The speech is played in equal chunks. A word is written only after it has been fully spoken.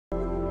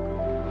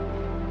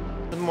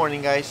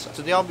morning, guys.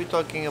 Today I'll be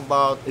talking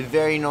about a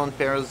very known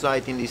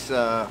parasite in this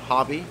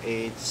hobby.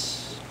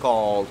 It's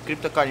called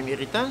Cryptocarion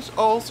irritans,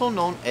 also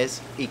known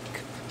as ick.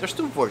 There's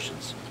two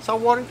versions,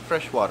 saltwater,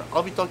 freshwater.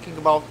 I'll be talking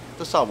about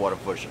the saltwater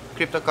version,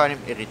 Cryptocarion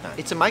irritans.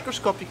 It's a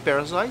microscopic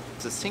parasite.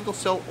 It's a single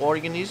cell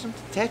organism,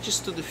 attaches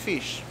to the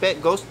fish,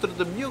 goes through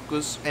the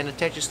mucus and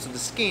attaches to the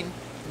skin,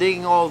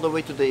 digging all the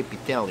way to the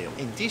epithelium.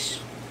 And this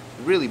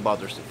really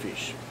bothers the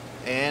fish,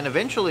 and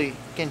eventually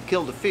can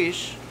kill the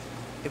fish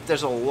if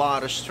there's a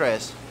lot of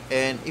stress,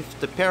 and if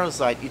the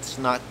parasite is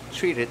not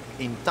treated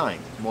in time.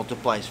 It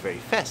multiplies very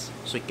fast,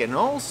 so it can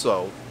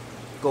also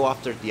go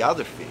after the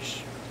other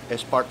fish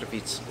as part of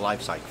its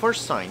life cycle.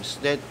 First signs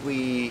that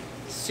we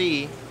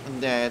see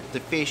that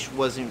the fish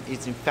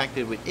is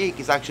infected with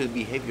ick is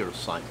actually behavioral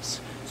signs.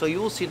 So you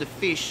will see the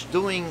fish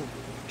doing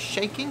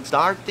shaking,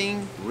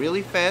 darting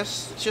really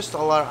fast. It's just a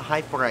lot of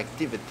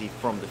hyperactivity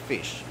from the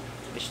fish.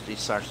 It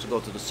starts to go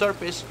to the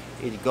surface,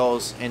 it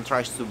goes and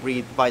tries to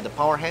breathe by the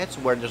power heads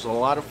where there's a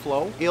lot of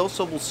flow. It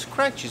also will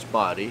scratch his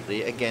body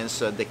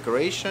against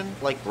decoration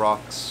like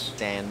rocks,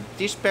 sand.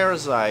 This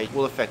parasite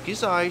will affect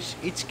his eyes,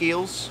 its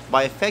gills.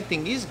 By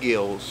affecting his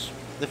gills,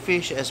 the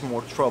fish has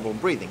more trouble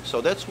breathing. So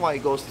that's why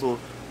it goes to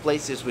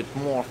places with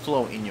more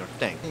flow in your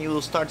tank. And you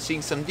will start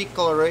seeing some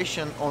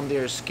discoloration on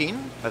their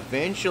skin.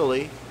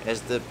 Eventually,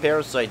 as the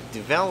parasite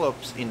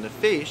develops in the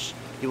fish,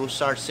 you will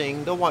start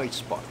seeing the white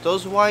spot.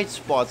 Those white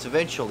spots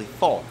eventually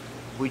fall,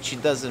 which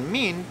doesn't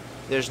mean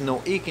there's no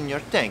ick in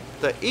your tank.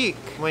 The ick,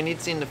 when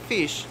it's in the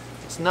fish,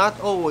 it's not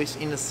always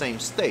in the same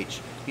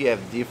stage. You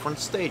have different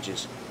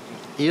stages.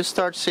 You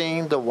start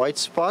seeing the white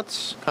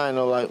spots, kind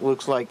of like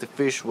looks like the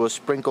fish was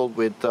sprinkled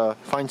with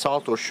fine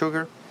salt or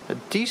sugar.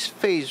 This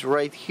phase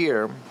right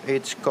here,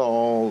 it's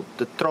called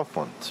the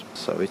trophont.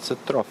 So it's a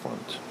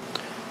trophont.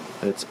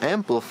 It's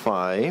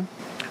amplify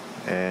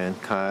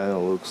and kind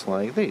of looks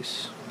like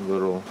this.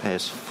 Little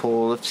has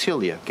full of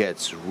cilia,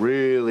 gets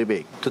really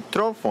big. The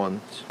trophont,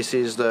 this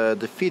is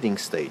the feeding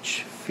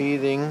stage.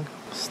 Feeding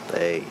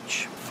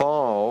stage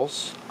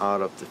falls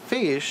out of the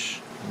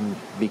fish,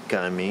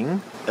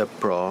 becoming a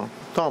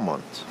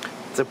protomont.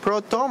 The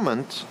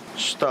protomont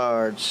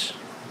starts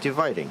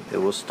dividing. It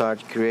will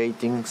start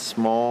creating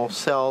small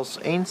cells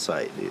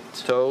inside it.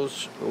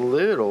 Those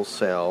little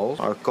cells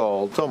are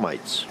called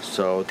tomites.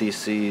 So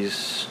this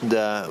is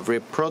the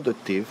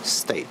reproductive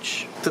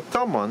stage. The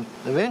tomont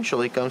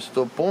eventually comes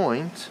to a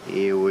point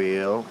it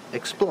will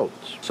explode.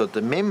 So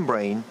the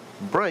membrane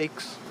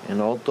breaks and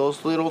all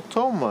those little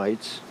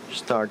tomites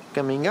start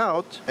coming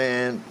out,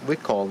 and we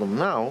call them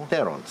now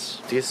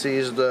therons. This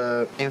is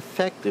the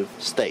infective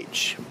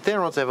stage.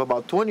 Therons have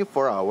about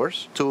 24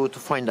 hours to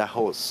find a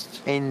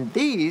host. And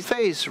this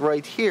phase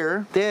right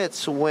here,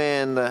 that's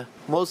when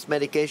most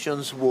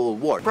medications will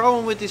work. The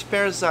problem with this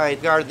parasite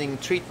regarding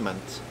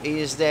treatment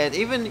is that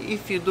even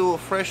if you do a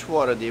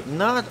freshwater dip,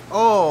 not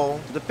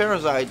all the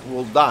parasite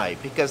will die,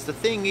 because the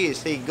thing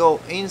is they go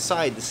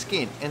inside the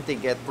skin and they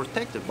get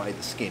protected by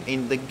the skin.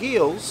 In the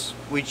gills,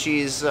 which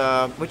is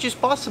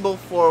possible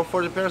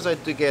for the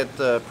parasite to get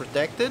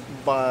protected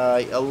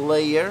by a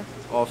layer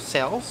of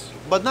cells,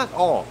 but not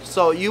all.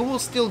 So you will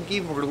still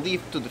give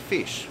relief to the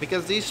fish,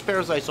 because these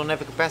parasites don't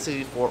have a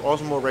capacity for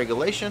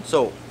osmoregulation.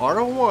 So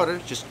RO water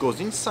just goes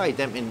inside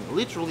them and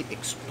literally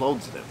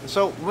explodes them.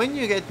 So when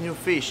you get new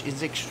fish,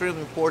 it's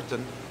extremely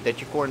important that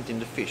you quarantine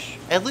the fish.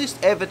 At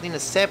least have it in a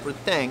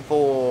separate tank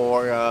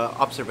for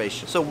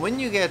observation. So when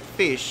you get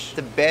fish,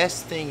 the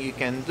best thing you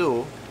can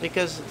do,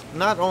 because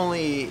not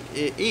only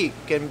ick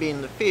can be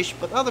in the fish,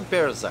 but other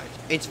parasites,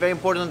 it's very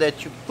important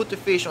that you put the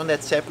fish on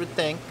that separate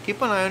tank,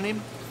 keep an eye on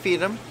him, feed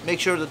him, make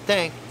sure the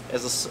tank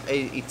has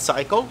its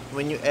cycle.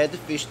 When you add the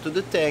fish to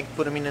the tank,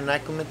 put them in an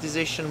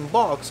acclimatization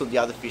box so the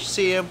other fish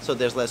see them, so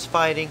there's less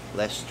fighting,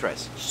 less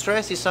stress.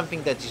 Stress is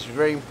something that is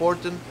very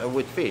important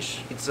with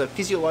fish. It's a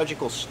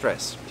physiological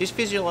stress. This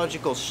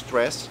physiological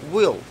stress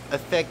will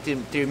affect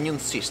the immune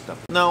system.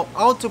 Now,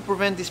 how to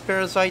prevent this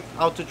parasite,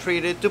 how to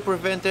treat it? To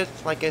prevent it,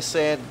 like I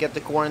said, get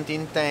the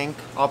quarantine tank,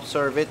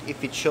 observe it.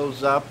 If it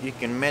shows up, you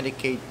can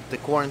medicate the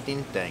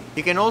quarantine tank.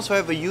 You can also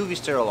have a UV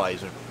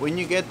sterilizer. When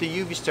you get the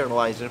UV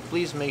sterilizer,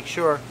 please make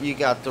sure you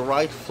got the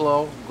right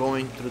flow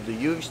going through the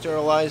UV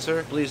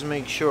sterilizer. Please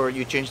make sure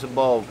you change the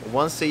bulb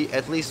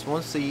at least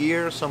once a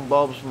year. Some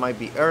bulbs might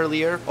be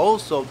earlier.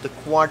 Also, the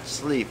quartz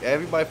sleeve.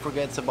 Everybody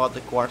forgets about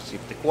the quartz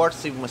sleeve. The quartz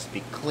sleeve must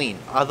be clean,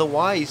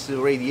 otherwise the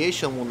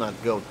radiation will not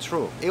go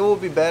through. It will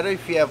be better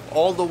if you have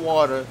all the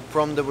water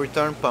from the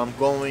return pump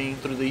going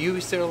through the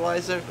UV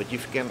sterilizer, but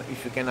if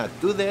you cannot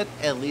do that,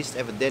 at least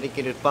have a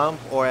dedicated pump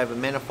or have a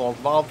manifold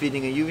valve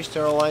feeding a UV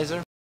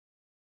sterilizer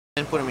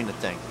and put them in the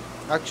tank.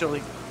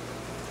 Actually,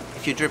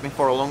 if you're dripping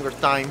for a longer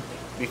time,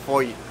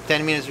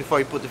 10 minutes before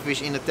you put the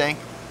fish in the tank,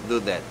 do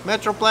that.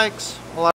 Metroplex, a lot